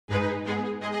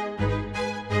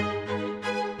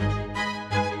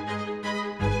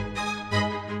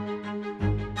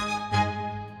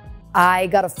I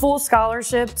got a full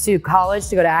scholarship to college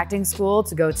to go to acting school,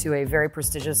 to go to a very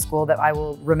prestigious school that I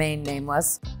will remain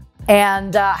nameless,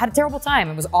 and had a terrible time.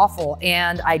 It was awful.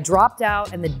 And I dropped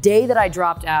out, and the day that I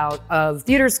dropped out of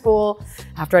theater school,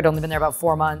 after I'd only been there about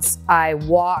 4 months, I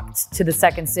walked to the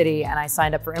Second City and I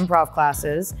signed up for improv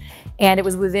classes. And it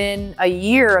was within a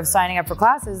year of signing up for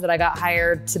classes that I got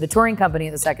hired to the touring company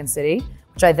at the Second City,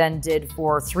 which I then did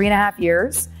for 3.5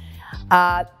 years.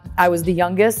 I was the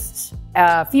youngest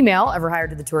female ever hired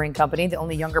to the touring company. The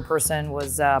only younger person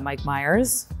was Mike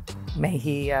Myers. May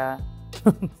he, I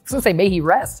was gonna say, may he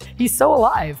rest. He's so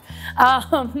alive.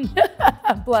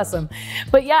 Bless him.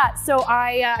 But yeah, so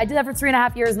I did that for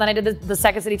 3.5 years, and then I did the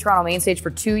Second City Toronto main stage for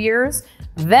 2 years.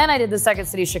 Then I did the Second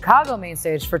City Chicago main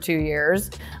stage for 2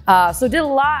 years. So did a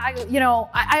lot.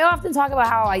 I often talk about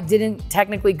how I didn't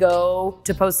technically go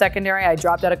to post-secondary. I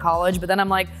dropped out of college, but then I'm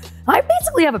like, I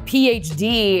basically have a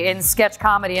PhD in sketch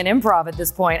comedy and improv at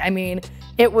this point. I mean,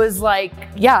 it was like,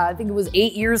 yeah, I think it was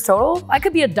 8 years total. I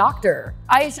could be a doctor.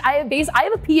 I have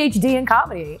a PhD in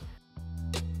comedy.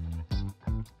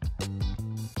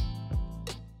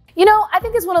 You know, I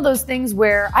think it's one of those things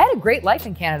where I had a great life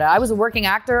in Canada. I was a working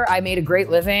actor. I made a great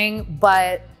living,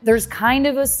 but there's kind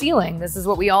of a ceiling. This is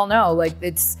what we all know. Like,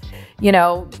 it's, you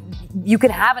know, you can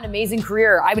have an amazing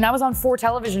career. I mean, I was on 4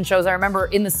 television shows. I remember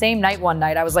in the same night one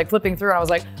night, I was like flipping through and I was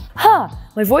like,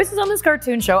 my voice is on this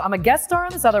cartoon show. I'm a guest star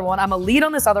on this other one. I'm a lead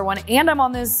on this other one. And I'm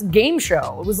on this game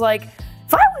show. It was like,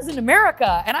 if I was in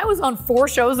America and I was on 4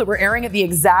 shows that were airing at the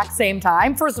exact same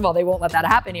time, first of all, they won't let that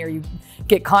happen here. You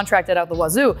get contracted out the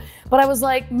wazoo. But I was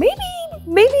like, maybe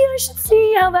I should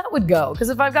see how that would go. Because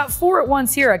if I've got 4 at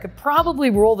once here, I could probably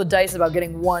roll the dice about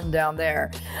getting 1 down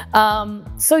there.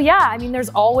 So yeah, I mean, there's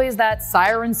always that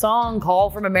siren song call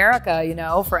from America, you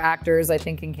know, for actors, I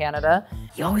think, in Canada.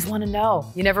 You always want to know.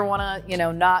 You never want to, you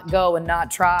know, not go and not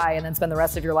try and then spend the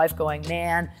rest of your life going,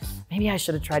 man, maybe I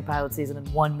should have tried pilot season in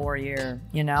 1 more year,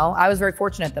 you know? I was very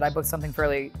fortunate that I booked something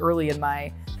fairly early in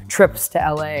my trips to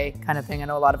LA kind of thing. I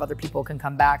know a lot of other people can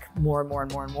come back more and more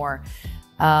and more and more.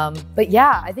 But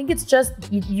yeah, I think it's just,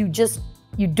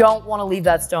 you don't want to leave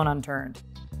that stone unturned.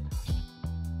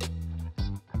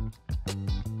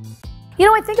 You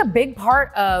know, I think a big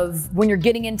part of when you're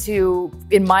getting into,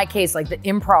 in my case, like the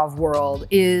improv world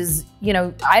is, you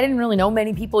know, I didn't really know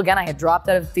many people. Again, I had dropped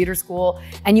out of theater school,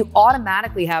 and you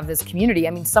automatically have this community.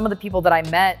 I mean, some of the people that I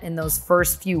met in those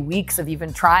first few weeks of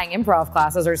even trying improv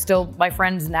classes are still my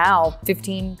friends now,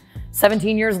 15,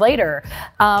 17 years later.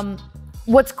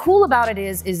 What's cool about it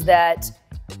is that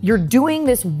you're doing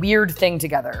this weird thing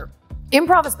together.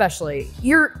 Improv especially,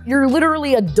 you're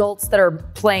literally adults that are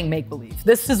playing make-believe.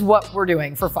 This is what we're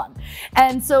doing for fun.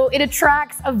 And so it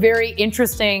attracts a very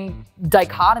interesting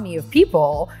dichotomy of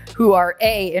people who are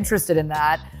A, interested in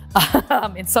that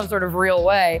in some sort of real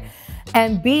way,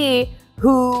 and B,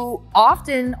 who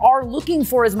often are looking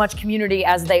for as much community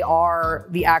as they are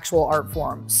the actual art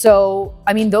form. So,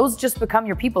 I mean, those just become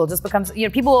your people. It just becomes, you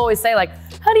know, people always say like,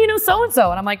 how do you know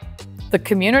so-and-so? And I'm like, the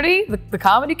community, the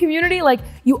comedy community, like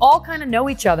you all kind of know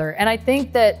each other. And I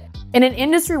think that in an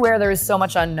industry where there is so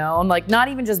much unknown, like not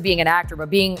even just being an actor, but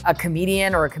being a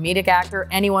comedian or a comedic actor,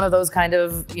 any one of those kind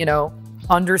of, you know,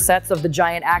 undersets of the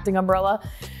giant acting umbrella,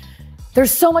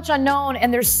 there's so much unknown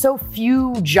and there's so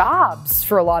few jobs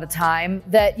for a lot of time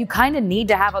that you kind of need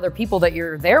to have other people that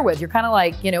you're there with. You're kind of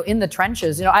like, you know, in the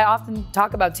trenches. You know, I often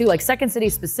talk about too, like Second City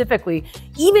specifically,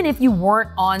 even if you weren't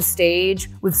on stage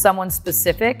with someone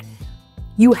specific,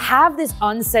 you have this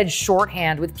unsaid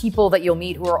shorthand with people that you'll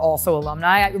meet who are also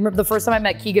alumni. I remember the first time I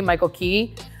met Keegan-Michael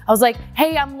Key, I was like,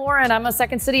 hey, I'm Lauren, I'm a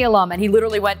Second City alum. And he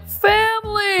literally went,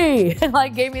 family, and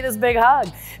like gave me this big hug.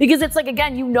 Because it's like,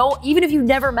 again, you know, even if you've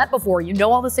never met before, you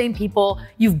know all the same people,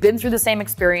 you've been through the same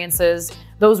experiences.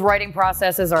 Those writing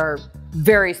processes are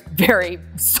very, very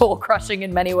soul crushing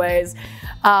in many ways.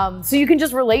 So you can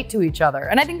just relate to each other.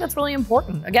 And I think that's really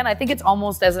important. Again, I think it's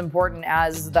almost as important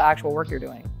as the actual work you're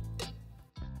doing.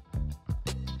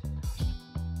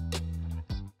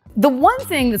 The one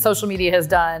thing that social media has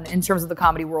done in terms of the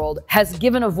comedy world has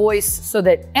given a voice so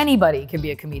that anybody can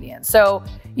be a comedian. So,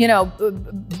 you know,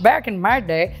 back in my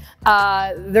day,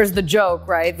 there's the joke,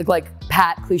 right? The like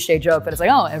pat cliche joke that it's like,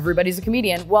 oh, everybody's a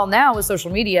comedian. Well, now with social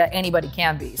media, anybody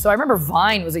can be. So I remember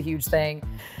Vine was a huge thing.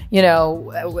 You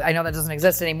know, I know that doesn't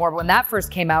exist anymore, but when that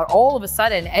first came out, all of a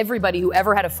sudden, everybody who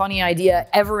ever had a funny idea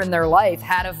ever in their life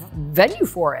had a venue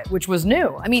for it, which was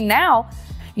new. I mean, now,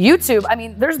 YouTube, I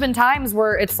mean, there's been times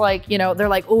where it's like, you know, they're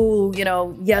like, oh, you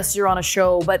know, yes, you're on a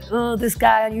show, but this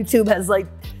guy on YouTube has like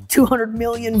 200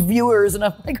 million viewers. And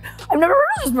I'm like, I've never heard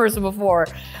of this person before.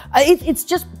 It's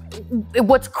just,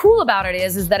 what's cool about it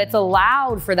is that it's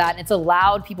allowed for that. And it's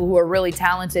allowed people who are really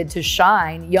talented to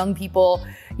shine. Young people,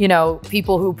 you know,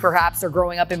 people who perhaps are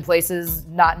growing up in places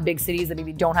not in big cities that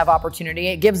maybe don't have opportunity.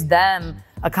 It gives them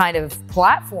a kind of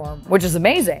platform, which is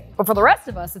amazing. But for the rest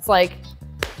of us, it's like,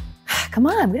 come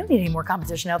on, we don't need any more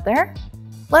competition out there.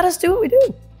 Let us do what we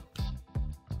do.